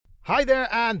Hi there,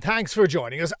 and thanks for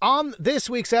joining us. On this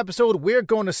week's episode, we're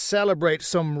going to celebrate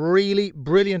some really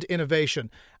brilliant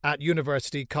innovation at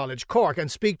University College Cork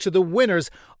and speak to the winners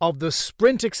of the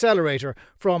Sprint Accelerator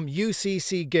from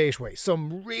UCC Gateway.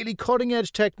 Some really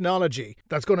cutting-edge technology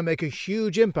that's going to make a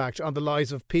huge impact on the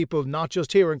lives of people, not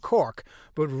just here in Cork,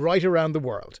 but right around the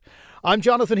world. I'm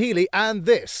Jonathan Healy, and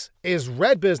this is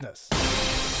Red Business.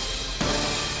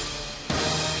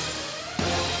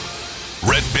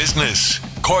 Red Business,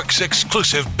 Cork's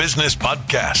exclusive business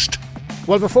podcast.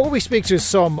 Well, before we speak to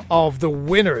some of the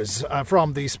winners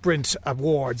from the Sprint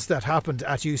Awards that happened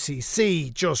at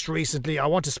UCC just recently, I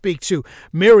want to speak to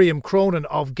Miriam Cronin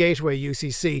of Gateway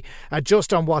UCC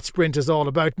just on what Sprint is all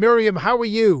about. Miriam, how are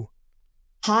you?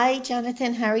 Hi,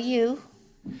 Jonathan. How are you?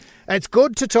 It's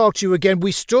good to talk to you again.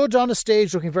 We stood on a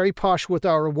stage looking very posh with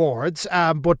our awards,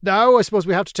 but now I suppose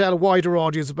we have to tell a wider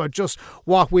audience about just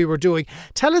what we were doing.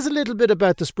 Tell us a little bit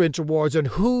about the Sprint Awards and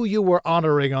who you were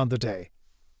honouring on the day.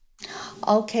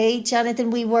 Okay, Jonathan,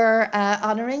 we were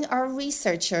honouring our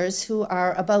researchers who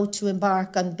are about to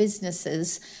embark on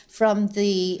businesses from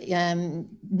the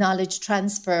knowledge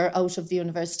transfer out of the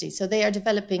university. So they are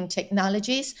developing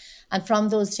technologies, and from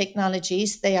those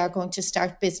technologies, they are going to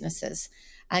start businesses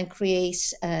and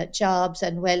create jobs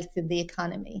and wealth in the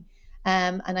economy.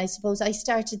 And I suppose I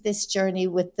started this journey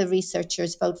with the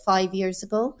researchers about 5 years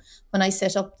ago when I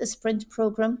set up the Sprint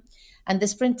programme. And the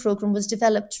Sprint programme was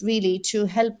developed really to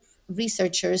help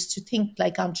researchers to think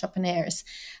like entrepreneurs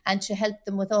and to help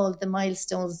them with all the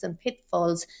milestones and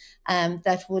pitfalls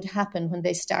that would happen when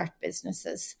they start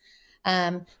businesses.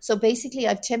 So basically,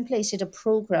 I've templated a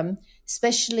program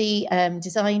specially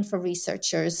designed for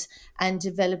researchers and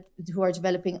who are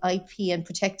developing IP and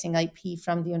protecting IP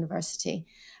from the university.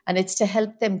 And it's to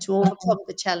help them to overcome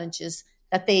the challenges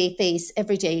that they face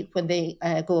every day when they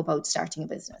go about starting a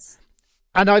business.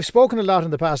 And I've spoken a lot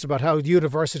in the past about how the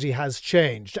university has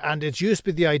changed, and it used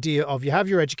to be the idea of you have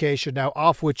your education now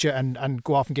off with you and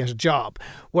go off and get a job.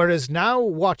 Whereas now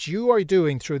what you are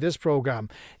doing through this programme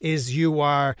is you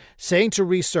are saying to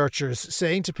researchers,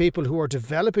 saying to people who are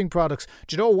developing products,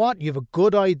 do you know what? You have a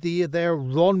good idea there,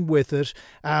 run with it.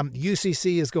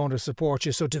 UCC is going to support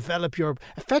you. So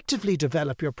effectively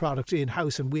develop your product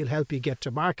in-house and we'll help you get to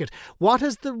market. What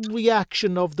has the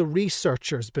reaction of the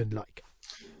researchers been like?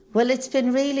 Well, it's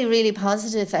been really, really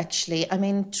positive, actually. I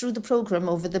mean, through the programme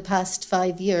over the past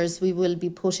 5 years, we will be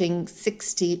putting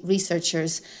 60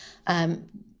 researchers, I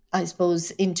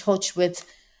suppose, in touch with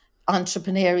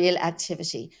entrepreneurial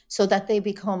activity so that they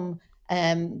become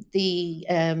the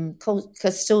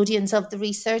custodians of the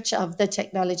research, of the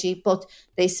technology, but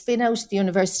they spin out of the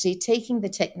university, taking the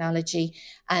technology,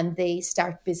 and they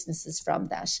start businesses from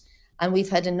that. And we've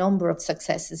had a number of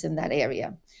successes in that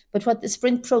area. But what the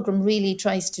Sprint programme really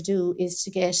tries to do is to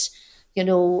get,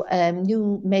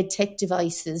 new medtech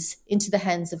devices into the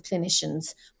hands of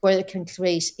clinicians where it can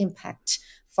create impact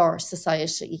for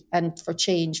society and for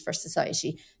change for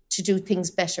society, to do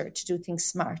things better, to do things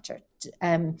smarter,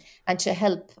 and to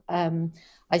help,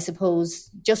 I suppose,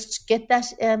 just get that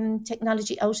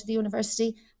technology out of the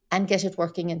university and get it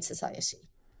working in society.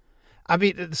 I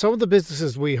mean, some of the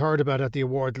businesses we heard about at the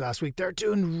award last week, they're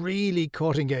doing really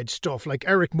cutting edge stuff, like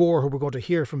Eric Moore, who we're going to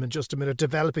hear from in just a minute,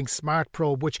 developing Smart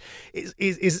Probe, which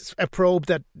is a probe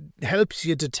that helps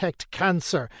you detect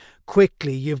cancer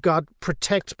quickly. You've got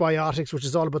Protect Biotics, which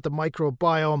is all about the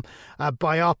microbiome,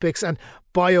 Biopics, and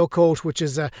BioCoat, which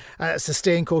is a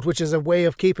Sustain Coat, which is a way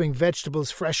of keeping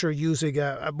vegetables fresher using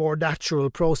a more natural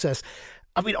process.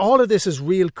 I mean, all of this is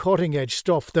real cutting edge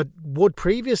stuff that would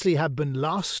previously have been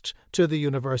lost to the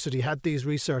university had these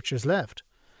researchers left.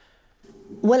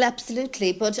 Well,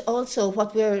 absolutely. But also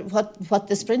what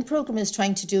the Sprint programme is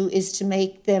trying to do is to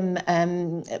make them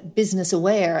business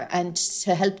aware and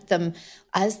to help them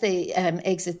as they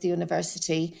exit the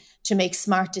university to make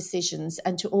smart decisions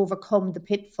and to overcome the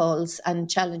pitfalls and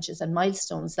challenges and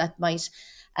milestones that might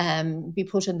be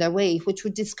put in their way, which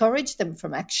would discourage them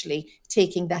from actually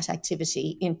taking that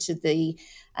activity into the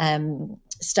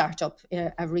startup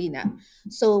arena.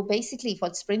 So basically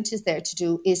what Sprint is there to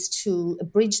do is to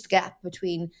bridge the gap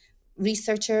between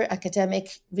academic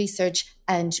research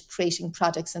and creating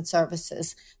products and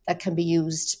services that can be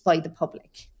used by the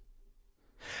public.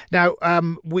 Now,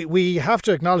 we have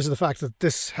to acknowledge the fact that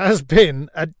this has been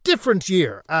a different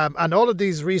year, and all of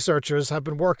these researchers have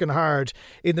been working hard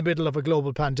in the middle of a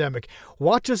global pandemic.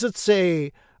 What does it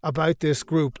say about this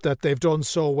group that they've done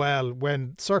so well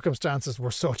when circumstances were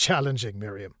so challenging,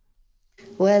 Miriam?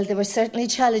 Well, they were certainly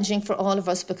challenging for all of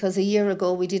us because a year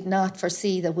ago we did not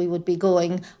foresee that we would be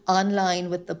going online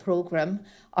with the programme,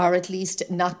 or at least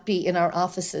not be in our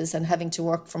offices and having to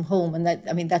work from home. And that,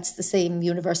 I mean, that's the same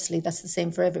universally, that's the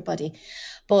same for everybody.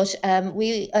 But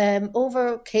we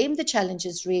overcame the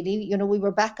challenges, really. You know, we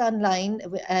were back online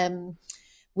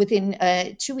within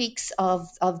 2 weeks of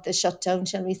the shutdown,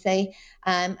 shall we say.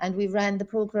 And we ran the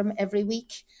programme every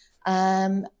week,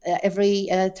 every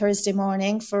Thursday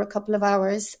morning for a couple of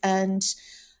hours. And,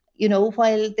 you know,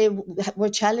 while there were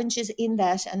challenges in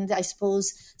that, and I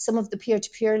suppose some of the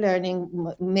peer-to-peer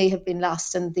learning may have been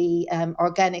lost and the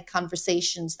organic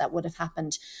conversations that would have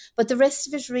happened, but the rest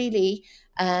of it really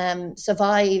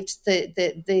survived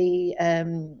the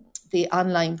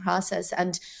online process.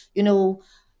 And, you know,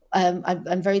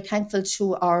 I'm very thankful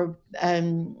to our,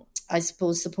 I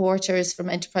suppose, supporters from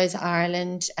Enterprise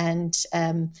Ireland and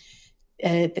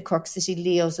the Cork City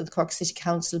Leos of the Cork City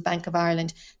Council, Bank of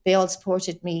Ireland. They all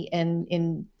supported me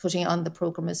in putting on the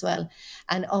programme as well.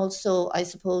 And also, I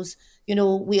suppose, you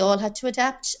know, we all had to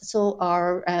adapt. So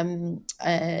our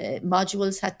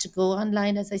modules had to go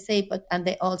online, as I say, and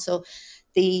they also,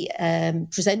 the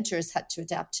presenters had to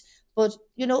adapt. But,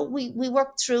 you know, we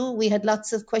worked through, we had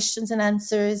lots of questions and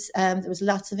answers. There was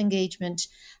lots of engagement,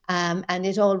 and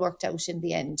it all worked out in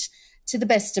the end to the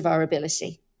best of our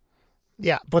ability.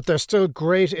 Yeah, but there's still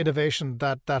great innovation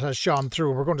that has shone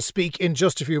through. We're going to speak in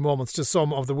just a few moments to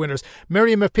some of the winners.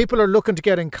 Miriam, if people are looking to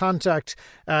get in contact,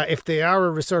 if they are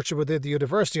a researcher within the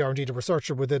university or indeed a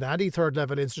researcher within any third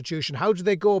level institution, how do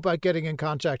they go about getting in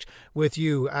contact with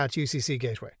you at UCC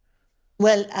Gateway?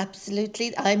 Well,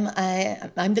 absolutely. I'm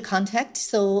the contact.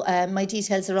 So my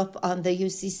details are up on the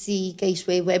UCC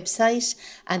Gateway website,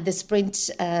 and the Sprint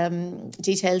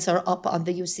details are up on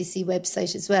the UCC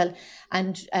website as well.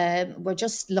 And we're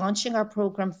just launching our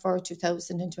programme for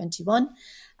 2021.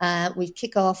 We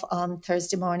kick off on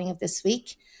Thursday morning of this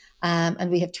week. And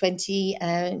we have 20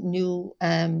 new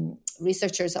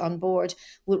researchers on board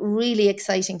with really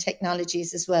exciting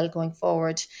technologies as well going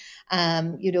forward.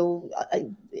 You know,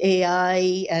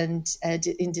 AI and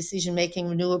in decision making,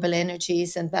 renewable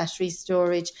energies and battery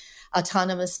storage,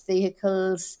 autonomous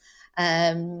vehicles.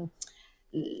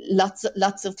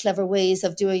 Lots of clever ways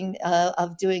of doing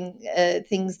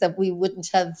things that we wouldn't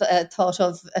have thought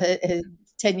of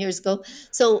 10 years ago.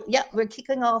 So yeah, we're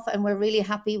kicking off and we're really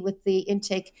happy with the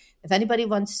intake. If anybody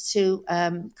wants to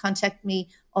contact me,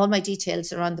 all my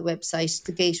details are on the website,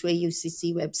 the Gateway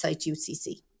UCC website,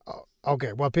 UCC.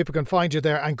 Okay, well, people can find you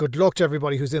there, and good luck to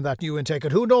everybody who's in that new intake.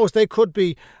 And who knows, they could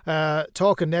be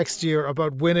talking next year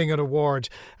about winning an award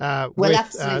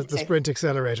with the Sprint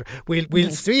Accelerator.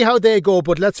 We'll see how they go,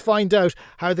 but let's find out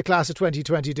how the class of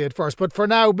 2020 did first. But for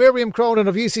now, Miriam Cronin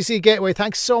of UCC Gateway,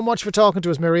 thanks so much for talking to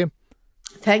us, Miriam.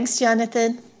 Thanks,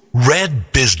 Jonathan.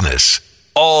 Red Business.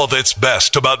 All that's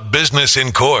best about business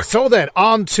in Cork. So then,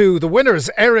 on to the winners.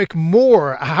 Eric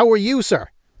Moore, how are you, sir?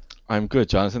 I'm good,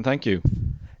 Jonathan. Thank you.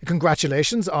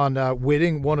 Congratulations on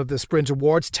winning one of the Sprint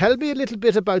Awards. Tell me a little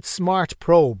bit about Smart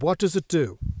Probe. What does it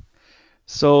do?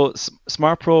 So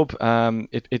Smart Probe,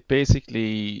 it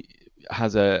basically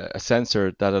has a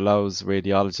sensor that allows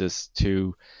radiologists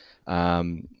to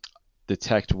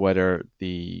detect whether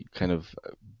the kind of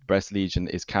breast lesion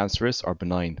is cancerous or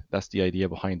benign. That's the idea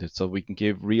behind it. So we can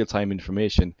give real-time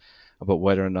information about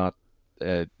whether or not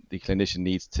the clinician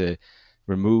needs to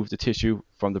remove the tissue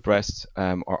from the breast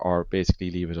or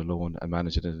basically leave it alone and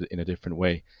manage it in a different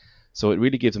way. So it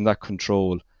really gives them that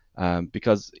control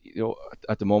because, you know,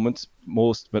 at the moment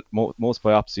most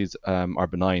biopsies are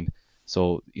benign,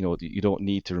 so you know you don't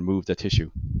need to remove the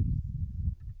tissue.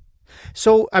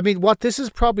 So I mean, what this is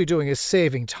probably doing is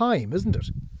saving time, isn't it?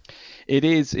 It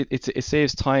is. It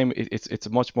saves time. It's a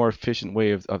much more efficient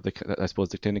way of the, I suppose,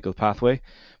 the clinical pathway.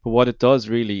 But what it does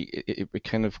really, it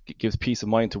kind of gives peace of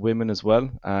mind to women as well,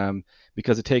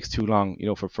 because it takes too long, you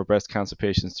know, for breast cancer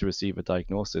patients to receive a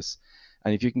diagnosis.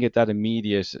 And if you can get that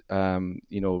immediate,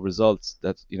 you know, results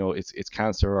that, you know, it's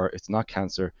cancer or it's not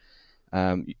cancer,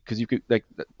 because you could, like,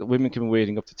 the women can be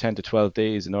waiting up to 10 to 12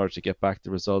 days in order to get back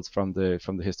the results from the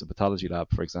histopathology lab,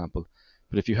 for example.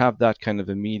 But if you have that kind of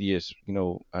immediate, you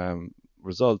know,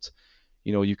 result,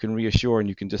 you know, you can reassure and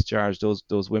you can discharge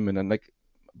those women. And like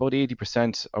about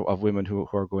 80% of women who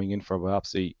are going in for a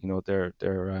biopsy, you know, their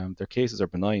cases are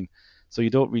benign, so you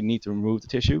don't really need to remove the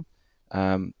tissue.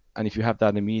 And if you have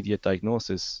that immediate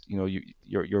diagnosis, you know,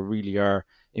 you really are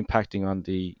impacting on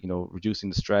the, you know, reducing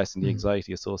the stress and the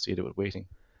anxiety associated with waiting.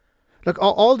 Look,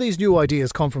 all these new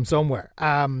ideas come from somewhere,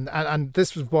 and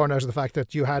this was born out of the fact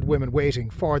that you had women waiting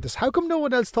for this. How come no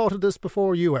one else thought of this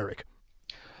before you, Eric?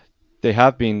 They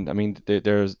have been. I mean,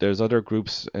 there's other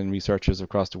groups and researchers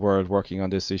across the world working on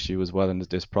this issue as well and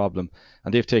this problem,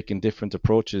 and they've taken different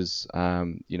approaches,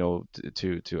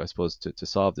 to I suppose to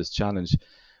solve this challenge.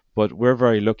 But we're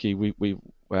very lucky. We're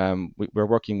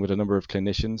working with a number of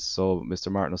clinicians. So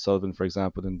Mr. Martin O'Sullivan, for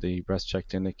example, in the breast check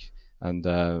clinic, and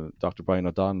Dr. Brian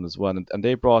O'Donnell as well, and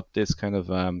they brought this kind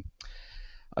of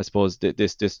I suppose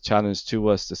this challenge to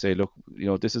us to say, look,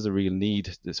 this is a real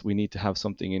need. We need to have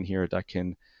something in here that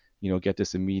can, get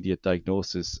this immediate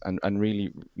diagnosis and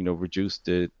really, reduce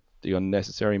the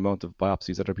unnecessary amount of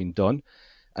biopsies that are being done.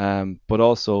 But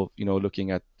also,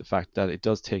 looking at the fact that it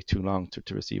does take too long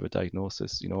to receive a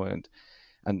diagnosis, and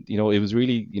it was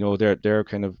really, their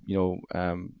kind of,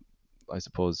 I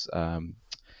suppose,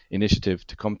 initiative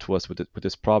to come to us with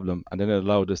this problem, and then it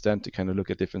allowed us then to kind of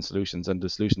look at different solutions. And the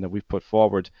solution that we've put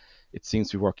forward, it seems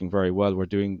to be working very well. We're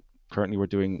doing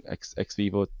ex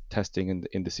vivo testing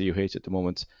in the CUH at the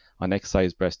moment on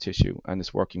excised breast tissue, and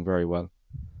it's working very well.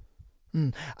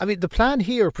 I mean, the plan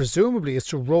here presumably is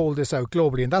to roll this out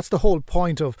globally, and that's the whole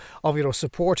point of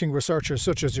supporting researchers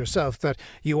such as yourself, that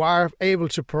you are able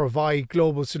to provide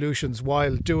global solutions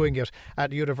while doing it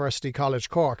at University College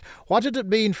Cork. What did it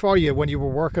mean for you when you were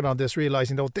working on this,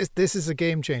 realising this is a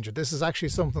game changer? This is actually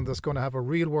something that's going to have a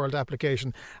real world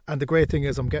application, and the great thing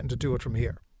is I'm getting to do it from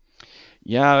here.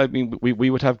 Yeah, I mean,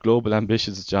 we would have global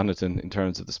ambitions, Jonathan, in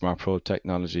terms of the Smart Probe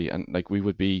technology, and like we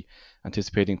would be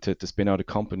anticipating to spin out a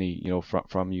company,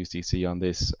 from UCC on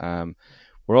this.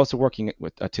 We're also working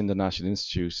at Tyndall National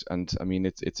Institute, and I mean,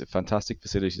 it's a fantastic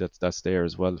facility that's there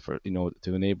as well for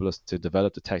to enable us to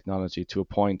develop the technology to a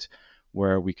point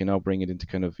where we can now bring it into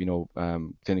kind of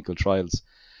clinical trials.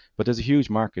 But there's a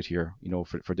huge market here,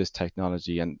 for this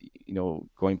technology, and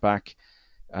going back.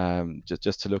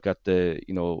 Just to look at this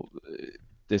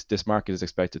market is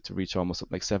expected to reach almost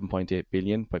like 7.8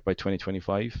 billion by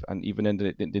 2025, and even in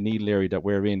the needle area that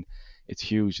we're in, it's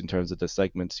huge in terms of the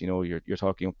segments. You're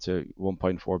talking up to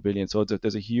 1.4 billion. So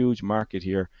there's a huge market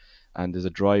here, and there's a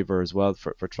driver as well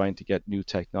for trying to get new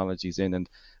technologies in and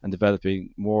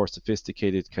developing more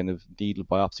sophisticated kind of needle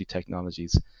biopsy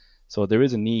technologies. So there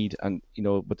is a need, and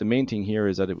but the main thing here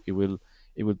is that it will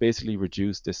basically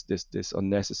reduce this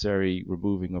unnecessary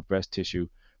removing of breast tissue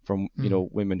from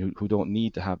women who don't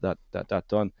need to have that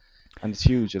done, and it's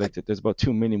huge. Like there's about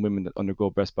 2 million women that undergo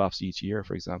breast biopsy each year,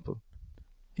 for example.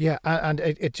 Yeah, and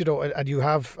and you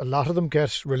have a lot of them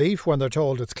get relief when they're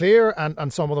told it's clear,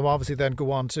 and some of them obviously then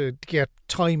go on to get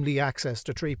timely access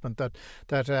to treatment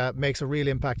that makes a real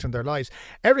impact in their lives.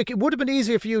 Eric, it would have been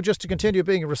easier for you just to continue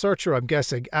being a researcher, I'm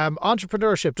guessing.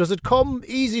 Entrepreneurship, does it come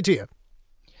easy to you?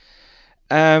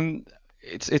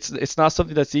 It's not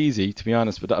something that's easy, to be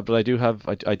honest, but I do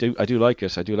like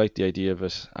it. I do like the idea of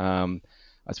it.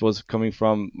 I suppose coming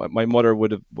from my mother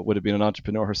would have been an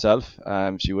entrepreneur herself.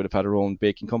 She would have had her own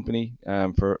baking company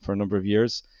for a number of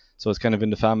years, so it's kind of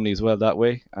in the family as well that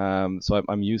way. So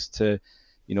I'm used to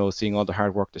seeing all the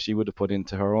hard work that she would have put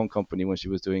into her own company when she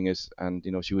was doing it, and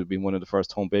she would have been one of the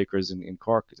first home bakers in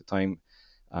Cork at the time.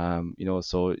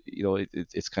 So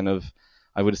it's kind of,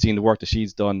 I would have seen the work that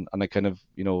she's done, and I kind of,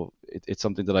 it's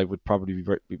something that I would probably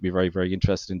be very, very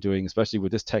interested in doing, especially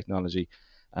with this technology.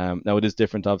 Now it is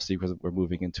different, obviously, because we're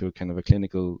moving into a kind of a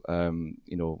clinical,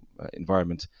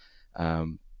 environment.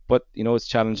 But it's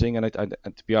challenging, and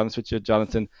to be honest with you,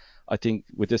 Jonathan, I think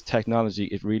with this technology,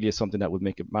 it really is something that would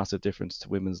make a massive difference to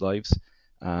women's lives.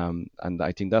 And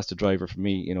I think that's the driver for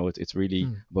me. It's really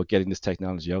about getting this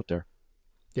technology out there.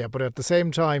 Yeah, but at the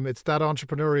same time, it's that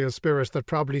entrepreneurial spirit that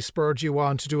probably spurred you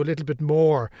on to do a little bit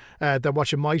more than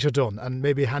what you might have done, and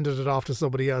maybe handed it off to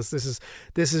somebody else.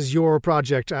 This is your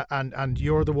project, and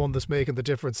you're the one that's making the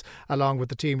difference along with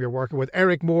the team you're working with.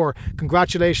 Eric Moore,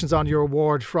 congratulations on your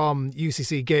award from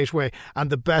UCC Gateway, and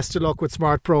the best of luck with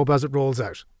Smart Probe as it rolls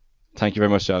out. Thank you very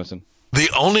much, Jonathan. The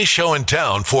only show in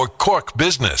town for Cork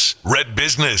business, Red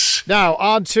Business. Now,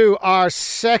 on to our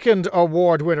second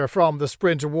award winner from the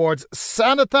Sprint Awards,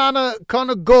 Sanathana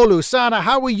Konagolu. Sana,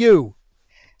 how are you?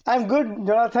 I'm good,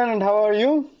 Jonathan, and how are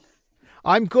you?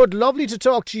 I'm good. Lovely to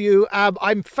talk to you.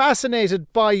 I'm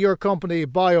fascinated by your company,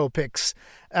 Biopics,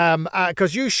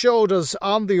 because you showed us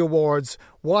on the awards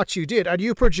what you did, and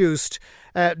you produced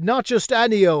not just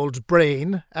any old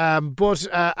brain, but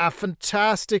a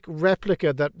fantastic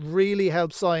replica that really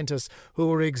helps scientists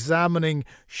who are examining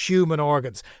human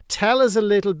organs. Tell us a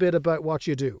little bit about what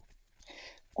you do.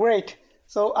 Great.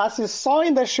 So as you saw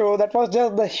in the show, that was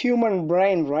just the human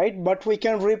brain, right? But we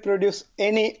can reproduce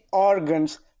any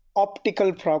organ's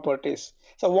optical properties.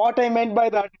 So what I meant by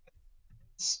that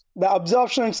is the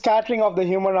absorption and scattering of the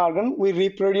human organ, we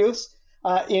reproduce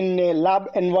in a lab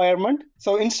environment.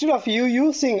 So instead of you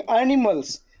using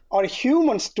animals or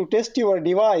humans to test your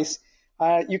device,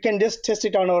 you can just test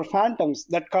it on our phantoms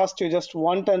that cost you just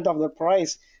 1/10 of the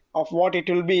price of what it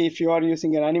will be if you are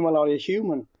using an animal or a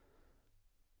human.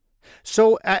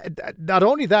 So not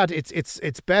only that,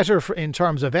 it's better in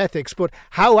terms of ethics, but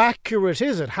how accurate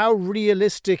is it? How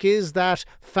realistic is that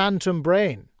phantom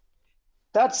brain?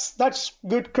 That's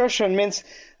good question. Means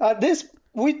this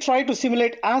we try to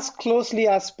simulate as closely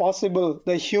as possible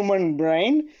the human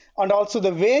brain and also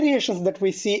the variations that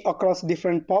we see across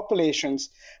different populations.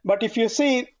 But if you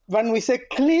see, when we say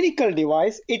clinical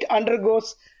device, it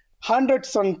undergoes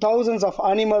hundreds and thousands of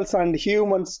animals and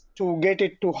humans to get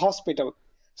it to hospital.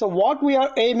 So what we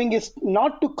are aiming is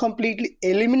not to completely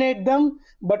eliminate them,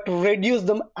 but reduce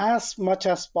them as much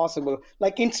as possible.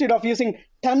 Like instead of using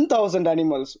 10,000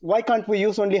 animals, why can't we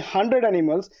use only 100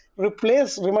 animals,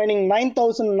 replace remaining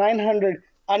 9,900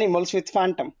 animals with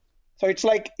phantom? So it's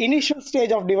like initial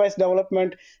stage of device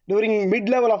development. During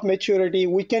mid-level of maturity,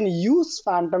 we can use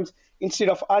phantoms instead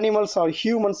of animals or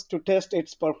humans to test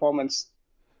its performance.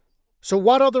 So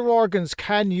what other organs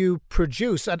can you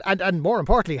produce? And more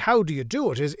importantly, how do you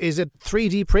do it? Is it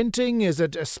 3D printing? Is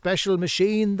it a special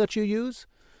machine that you use?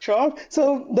 Sure.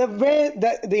 So the way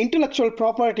the intellectual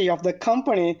property of the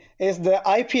company is the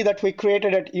IP that we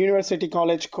created at University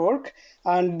College Cork.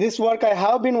 And this work I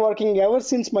have been working ever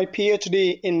since my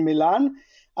PhD in Milan.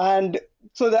 And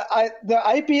so the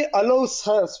IP allows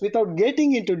us, without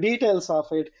getting into details of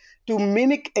it, to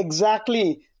mimic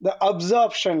exactly the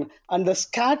absorption and the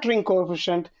scattering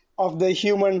coefficient of the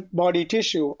human body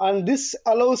tissue. And this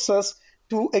allows us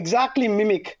to exactly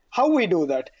mimic how we do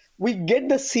that. We get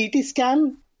the CT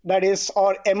scan, that is,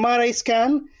 or MRI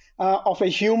scan of a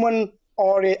human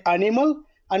or an animal,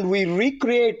 and we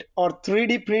recreate or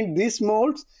 3D print these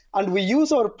molds, and we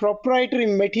use our proprietary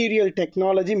material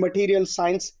technology, material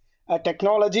science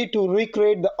technology to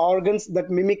recreate the organs that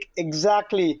mimic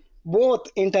exactly, both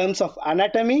in terms of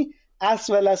anatomy as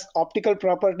well as optical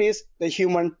properties, the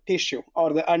human tissue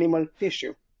or the animal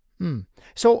tissue.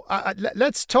 So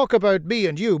let's talk about me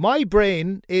and you. My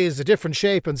brain is a different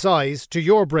shape and size to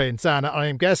your brain, Sana.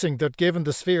 I'm guessing that given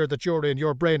the sphere that you're in,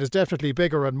 your brain is definitely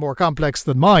bigger and more complex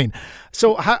than mine.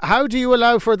 So how do you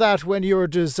allow for that when you're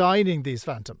designing these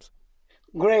phantoms?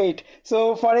 Great.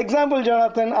 So, for example,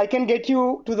 Jonathan, I can get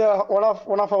you to the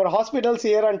one of our hospitals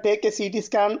here and take a CT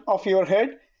scan of your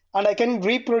head, and I can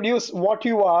reproduce what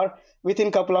you are within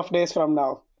a couple of days from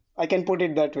now. I can put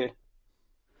it that way.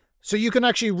 So you can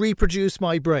actually reproduce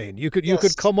my brain. You could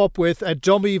come up with a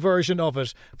dummy version of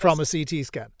it from a CT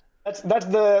scan. That's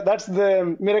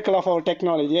the miracle of our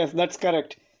technology. Yes, that's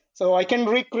correct. So I can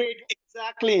recreate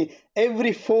exactly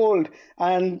every fold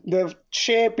and the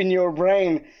shape in your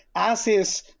brain as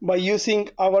is by using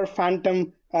our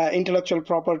phantom intellectual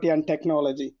property and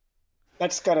technology.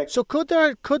 That's correct. So could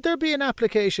there be an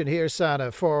application here,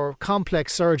 Sana, for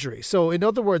complex surgery? So in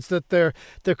other words, that there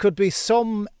could be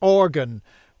some organ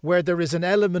where there is an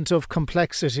element of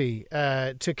complexity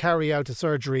to carry out a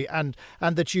surgery, and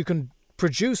that you can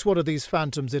produce one of these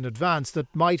phantoms in advance that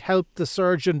might help the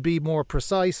surgeon be more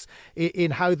precise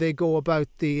in how they go about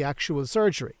the actual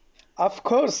surgery. Of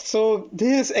course. So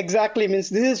this exactly means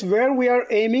this is where we are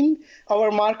aiming our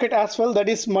market as well. That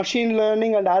is machine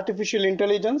learning and artificial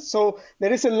intelligence. So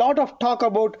there is a lot of talk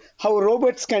about how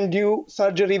robots can do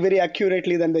surgery very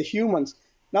accurately than the humans.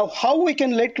 Now, how we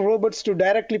can let robots to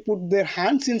directly put their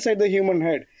hands inside the human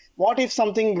head? What if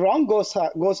something wrong goes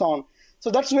on?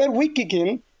 So that's where we kick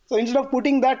in. So instead of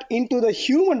putting that into the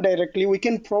human directly, we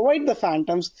can provide the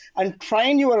phantoms and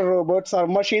train your robots or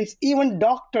machines, even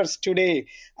doctors today,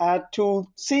 to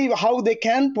see how they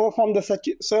can perform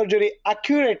the surgery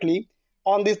accurately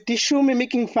on these tissue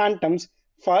mimicking phantoms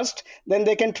first, then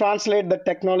they can translate the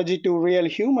technology to real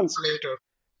humans later.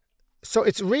 So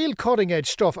it's real cutting edge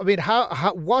stuff. I mean,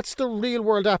 what's the real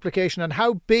world application, and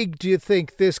how big do you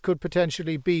think this could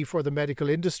potentially be for the medical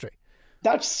industry?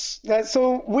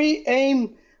 So we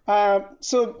aim.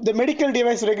 So the medical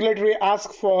device regulatory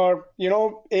asks for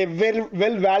a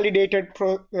well validated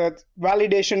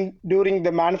validation during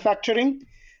the manufacturing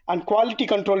and quality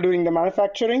control during the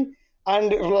manufacturing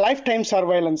and lifetime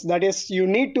surveillance. That is, you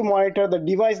need to monitor the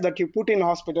device that you put in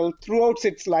hospital throughout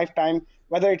its lifetime,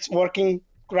 whether it's working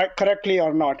correctly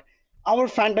or not. Our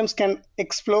phantoms can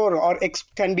explore or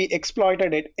can be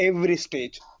exploited at every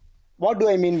stage. What do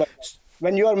I mean by that?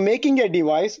 When you are making a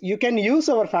device, you can use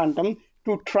our phantom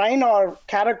to train or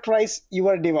characterize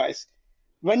your device.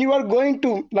 When you are going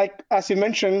to, like as you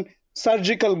mentioned,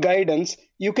 surgical guidance,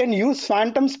 you can use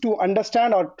phantoms to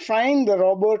understand or train the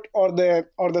robot or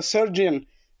the surgeon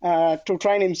to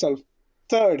train himself.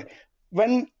 Third,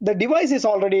 when the device is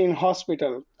already in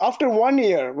hospital, after 1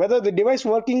 year, whether the device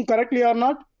working correctly or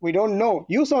not, we don't know.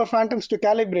 Use our phantoms to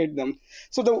calibrate them.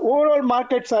 So the overall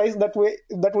market size that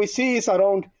we see is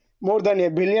around more than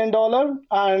 $1 billion,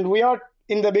 and we are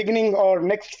in the beginning or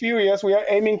next few years, we are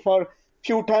aiming for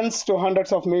few tens to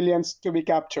hundreds of millions to be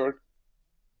captured.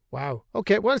 Wow.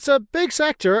 Okay. Well, it's a big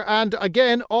sector, and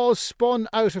again, all spun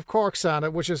out of Cork, Sana,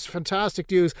 which is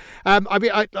fantastic news.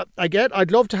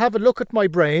 I'd love to have a look at my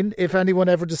brain if anyone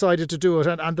ever decided to do it,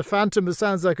 and the Phantom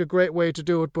sounds like a great way to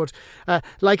do it. But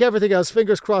like everything else,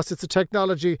 fingers crossed, it's a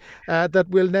technology that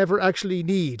we'll never actually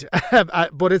need,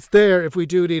 but it's there if we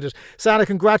do need it. Sana,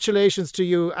 congratulations to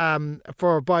you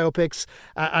for Biopics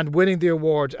and winning the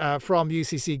award from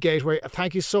UCC Gateway.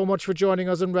 Thank you so much for joining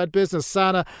us in Red Business,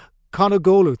 Sana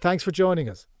Conogolu. Thanks for joining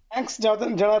us. Thanks,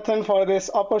 Jonathan, for this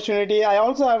opportunity. I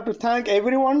also have to thank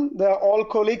everyone, all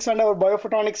colleagues and our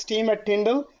biophotonics team at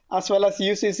Tyndall, as well as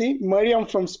UCC, Miriam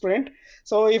from Sprint.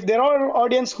 So if there are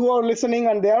audience who are listening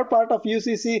and they are part of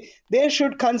UCC, they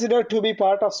should consider to be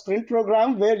part of Sprint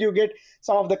program, where you get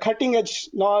some of the cutting edge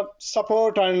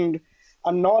support and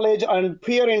knowledge and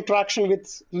peer interaction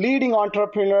with leading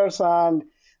entrepreneurs and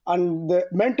the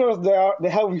mentors. They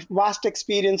have vast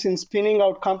experience in spinning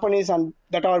out companies and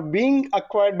that are being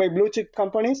acquired by blue chip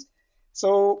companies.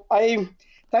 So I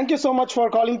thank you so much for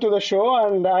calling to the show,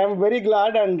 and I am very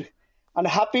glad and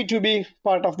happy to be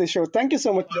part of the show. Thank you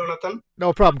so much, Jonathan.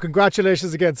 No problem.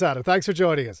 Congratulations again, Sana. Thanks for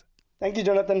joining us. Thank you,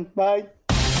 Jonathan. Bye.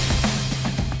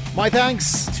 My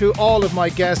thanks to all of my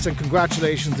guests, and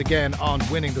congratulations again on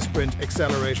winning the Sprint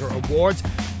Accelerator Awards.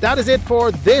 That is it for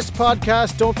this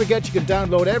podcast. Don't forget you can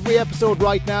download every episode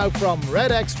right now from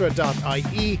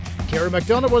redextra.ie. Ciara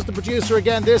McDonough was the producer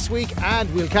again this week, and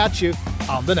we'll catch you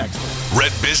on the next one.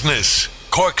 Red Business,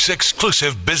 Cork's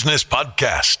exclusive business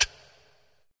podcast.